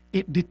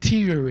 It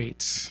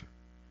deteriorates.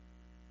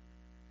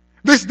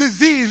 This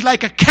disease,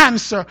 like a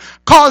cancer,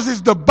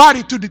 causes the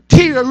body to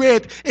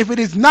deteriorate if it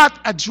is not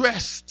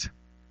addressed.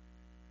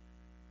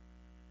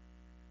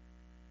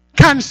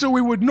 Cancer,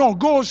 we would know,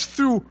 goes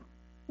through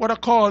what are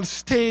called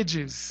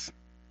stages.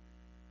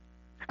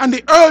 And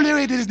the earlier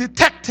it is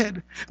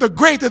detected, the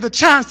greater the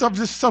chance of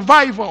the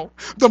survival.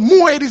 The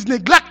more it is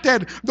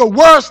neglected, the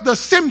worse the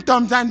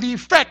symptoms and the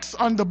effects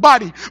on the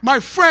body. My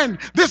friend,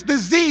 this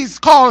disease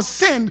called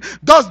sin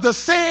does the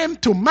same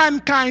to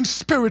mankind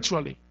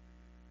spiritually.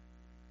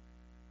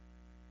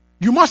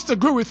 You must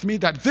agree with me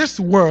that this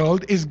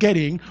world is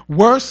getting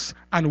worse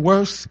and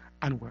worse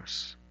and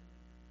worse.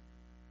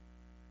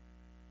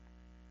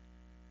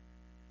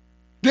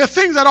 There are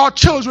things that our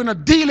children are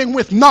dealing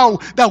with now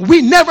that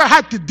we never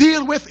had to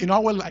deal with in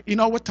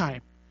our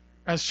time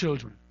as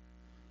children.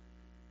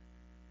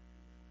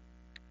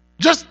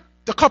 Just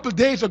a couple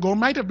days ago,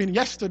 might have been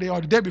yesterday or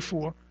the day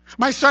before,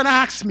 my son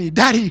asked me,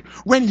 Daddy,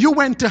 when you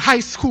went to high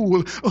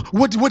school,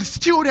 would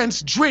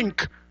students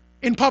drink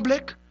in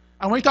public?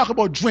 And when we talk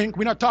about drink,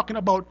 we're not talking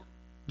about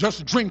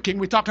just drinking.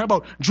 We're talking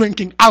about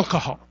drinking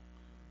alcohol.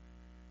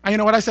 And you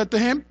know what I said to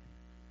him?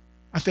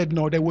 I said,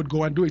 no, they would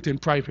go and do it in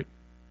private.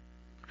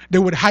 They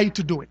would hide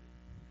to do it.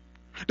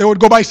 They would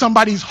go by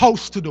somebody's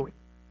house to do it.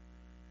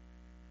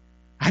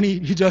 And he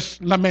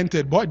just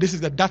lamented, boy,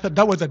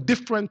 that was a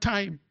different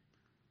time.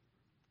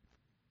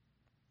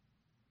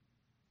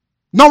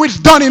 No, it's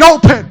done in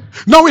open.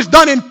 No, it's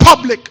done in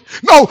public.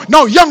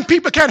 No, young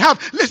people can't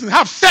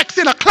have sex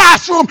in a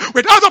classroom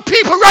with other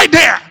people right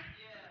there.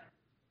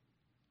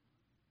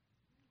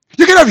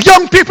 You can have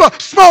young people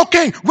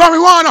smoking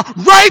marijuana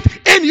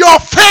right in your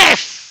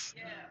face.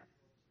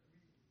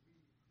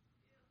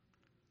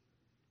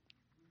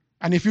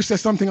 And if you say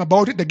something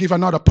about it, they give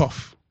another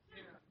puff.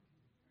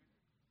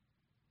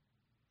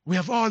 We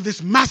have all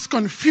this mass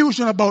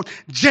confusion about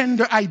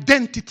gender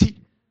identity.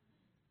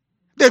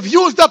 They've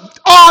used up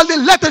all the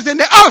letters in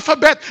the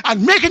alphabet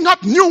and making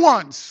up new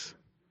ones.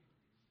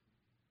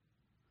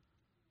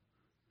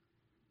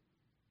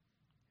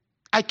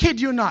 I kid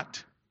you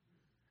not.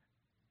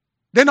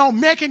 They're now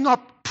making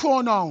up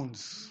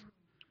pronouns.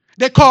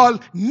 They call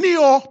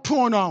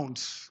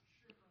neo-pronouns.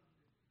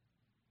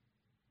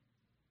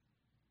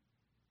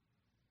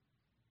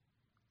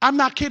 I'm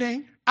not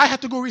kidding. I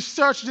had to go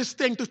research this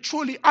thing to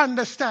truly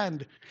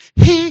understand.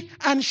 He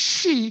and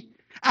she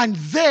and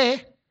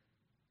they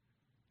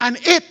and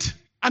it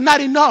are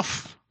not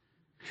enough.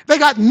 They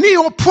got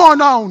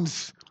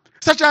neo-pronouns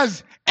such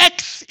as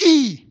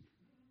XE.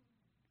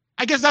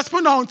 I guess that's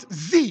pronounced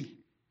Z.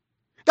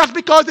 That's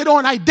because they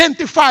don't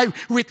identify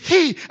with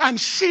he and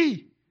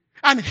she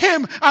and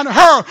him and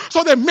her.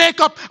 So they make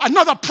up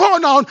another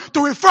pronoun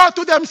to refer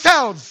to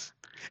themselves.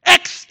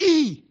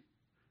 XE.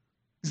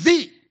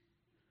 Z.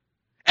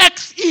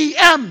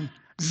 XEM.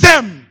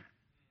 Them.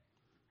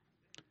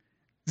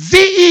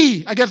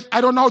 ZE. I guess I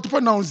don't know how to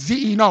pronounce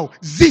ZE now.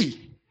 Z.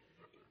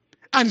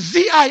 And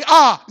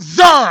ZIR.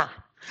 Zer. I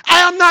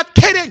am not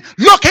kidding.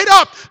 Look it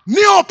up.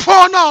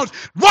 Neo-pronouns.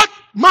 What?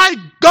 My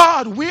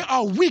God, where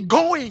are we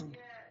going?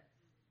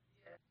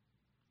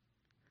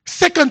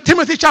 2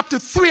 Timothy chapter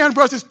 3 and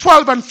verses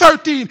 12 and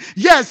 13.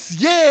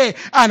 Yes, yea,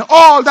 and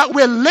all that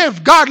will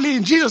live godly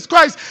in Jesus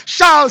Christ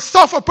shall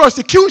suffer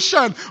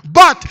persecution,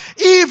 but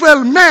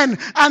evil men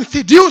and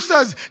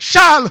seducers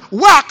shall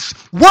wax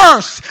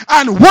worse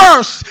and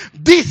worse,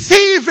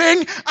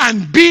 deceiving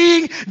and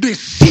being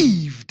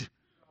deceived.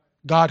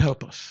 God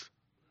help us.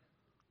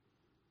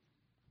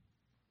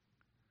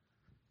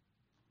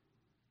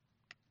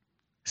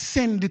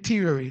 Sin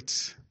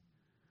deteriorates.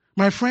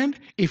 My friend,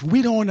 if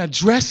we don't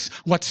address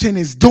what sin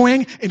is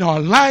doing in our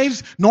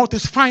lives,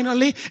 notice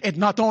finally, it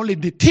not only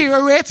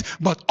deteriorates,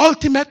 but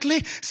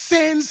ultimately,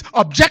 sin's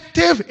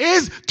objective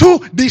is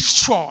to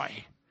destroy.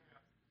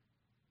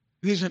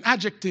 There's an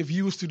adjective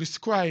used to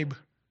describe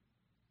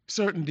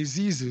certain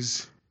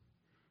diseases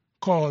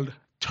called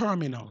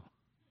terminal.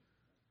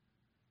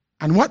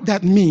 And what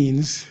that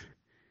means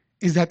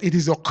is that it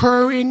is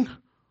occurring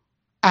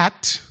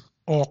at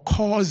or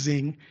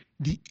causing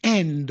the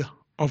end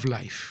of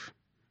life.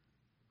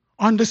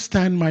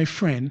 Understand, my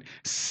friend,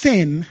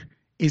 sin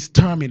is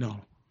terminal.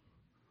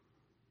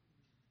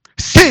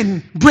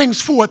 Sin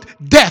brings forth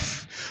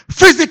death,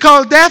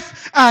 physical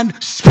death and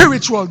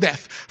spiritual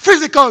death.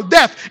 Physical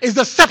death is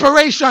the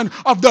separation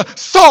of the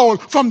soul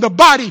from the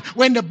body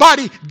when the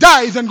body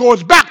dies and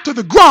goes back to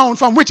the ground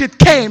from which it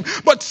came.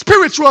 But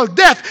spiritual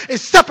death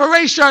is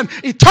separation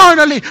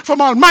eternally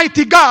from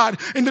Almighty God.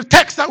 In the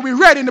text that we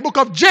read in the book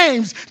of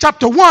James,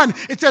 chapter 1,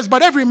 it says,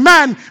 but every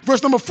man,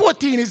 verse number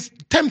 14, is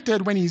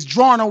tempted when he is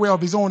drawn away of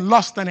his own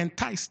lust and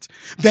enticed.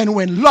 Then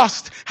when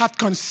lust hath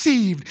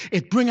conceived,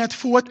 it bringeth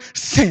forth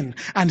sin.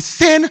 And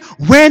sin,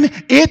 when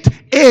it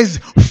is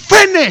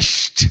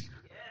finished,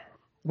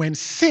 when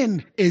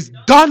sin is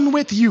done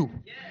with you,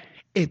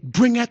 it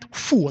bringeth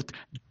forth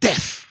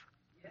death.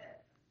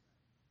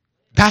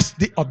 That's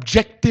the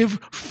objective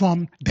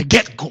from the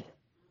get-go.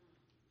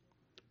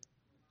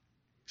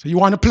 So you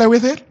want to play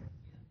with it?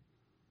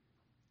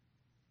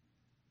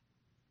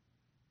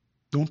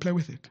 Don't play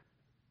with it.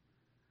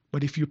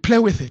 But if you play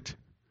with it,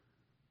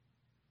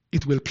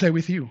 it will play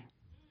with you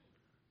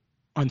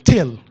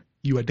until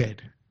you are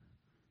dead,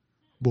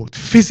 both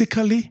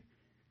physically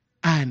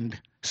and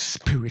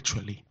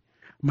spiritually.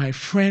 My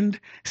friend,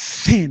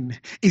 sin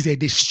is a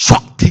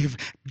destructive,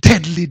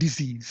 deadly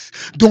disease.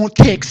 Don't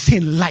take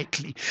sin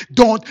lightly.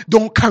 Don't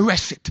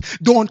caress it.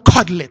 Don't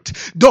cuddle it.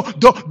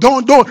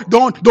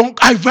 Don't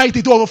invite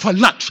it over for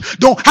lunch.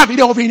 Don't have it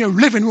over in your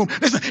living room.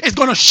 Listen, it's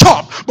gonna show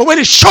up. But when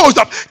it shows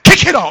up,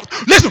 kick it out.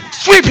 Listen,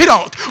 sweep it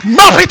out.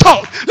 Mop it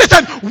out.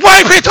 Listen,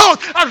 wipe it out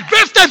as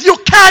best as you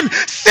can.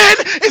 Sin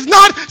is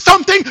not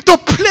something to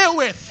play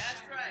with.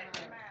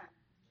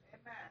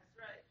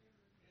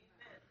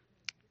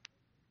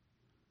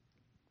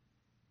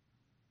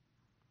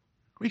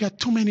 We got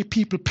too many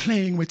people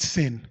playing with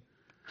sin.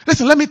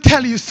 Listen, let me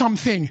tell you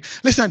something.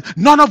 Listen,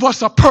 none of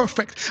us are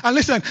perfect. And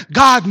listen,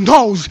 God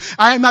knows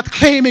I am not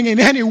claiming in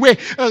any way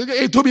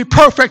to be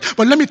perfect.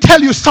 But let me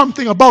tell you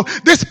something about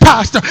this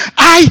pastor.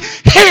 I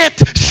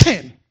hate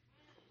sin.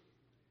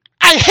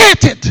 I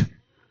hate it.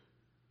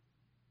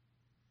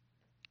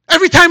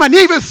 Every time an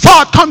evil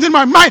thought comes in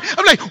my mind,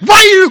 I'm like,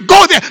 why do you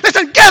go there?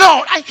 Listen, get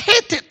out. I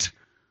hate it.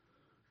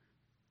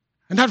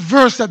 And that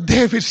verse that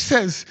David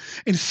says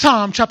in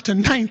Psalm chapter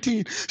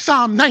 19,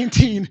 Psalm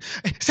 19,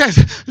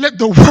 says, let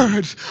the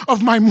words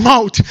of my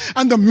mouth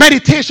and the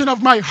meditation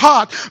of my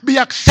heart be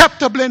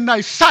acceptable in thy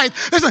sight.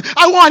 Listen,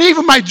 I want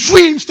even my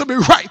dreams to be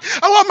right.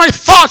 I want my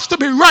thoughts to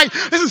be right.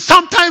 Listen,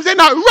 sometimes they're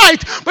not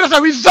right, but as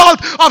a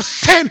result of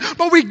sin.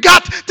 But we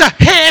got to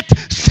hate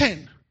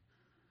sin.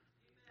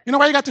 You know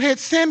why you got to hate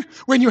sin?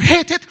 When you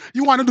hate it,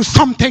 you want to do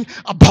something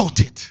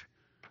about it.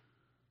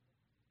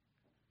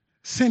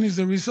 Sin is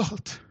the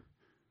result.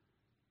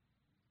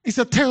 It's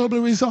a terrible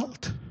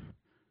result.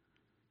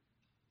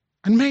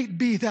 And may it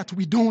be that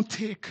we don't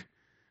take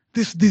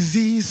this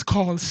disease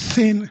called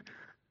sin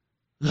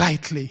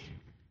lightly.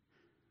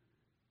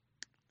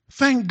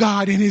 Thank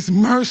God in His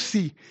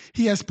mercy,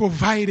 He has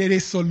provided a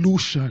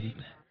solution.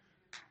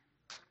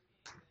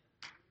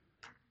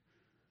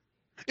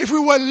 If we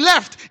were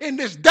left in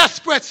this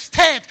desperate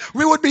state,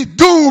 we would be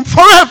doomed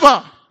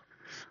forever.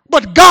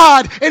 But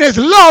God, in His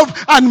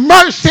love and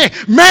mercy,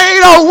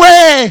 made a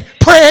way.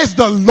 Praise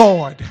the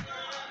Lord.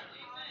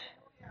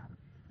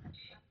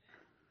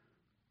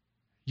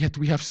 Yet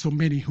we have so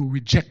many who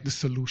reject the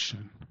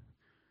solution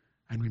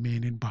and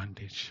remain in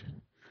bondage.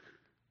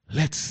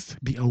 Let's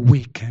be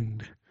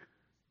awakened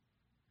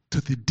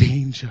to the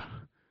danger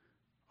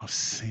of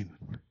sin.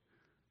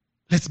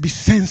 Let's be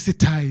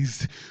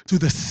sensitized to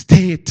the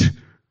state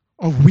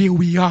of where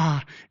we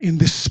are in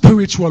the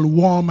spiritual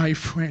war, my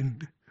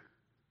friend.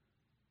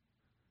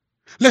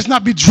 Let's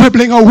not be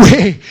dribbling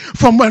away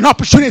from an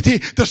opportunity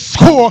to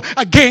score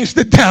against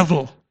the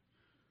devil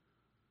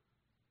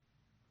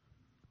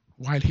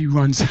while he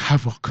runs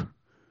havoc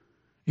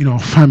in our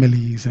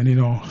families and in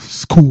our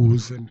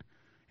schools and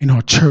in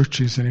our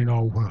churches and in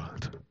our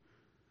world.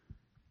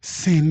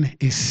 Sin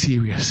is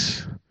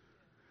serious.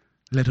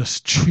 Let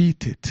us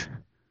treat it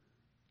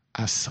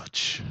as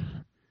such.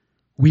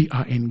 We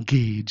are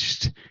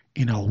engaged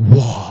in a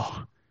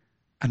war.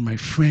 And my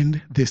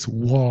friend, this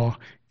war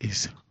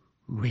is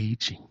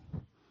raging.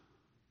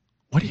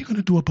 What are you going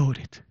to do about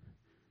it?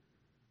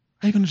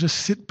 Are you going to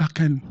just sit back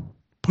and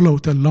pull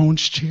out a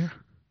lounge chair?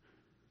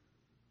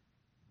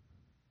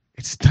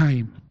 It's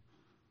time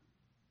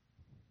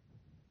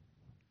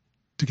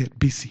to get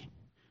busy.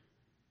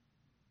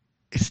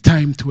 It's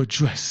time to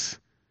address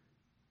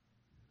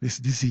this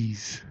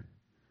disease.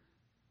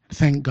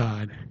 Thank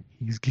God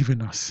He's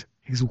given us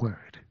His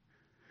word.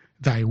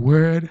 Thy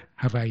word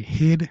have I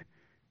hid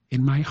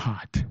in my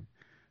heart,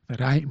 that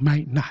I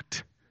might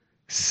not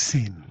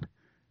sin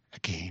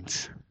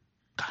against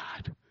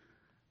God.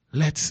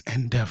 Let's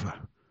endeavor,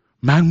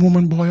 man,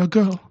 woman, boy, or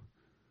girl,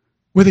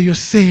 whether you're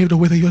saved or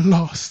whether you're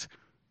lost,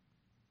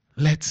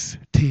 let's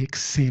take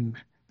sin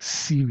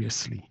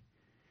seriously,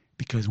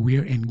 because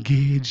we're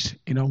engaged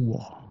in a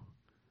war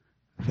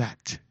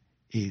that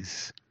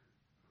is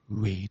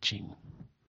raging.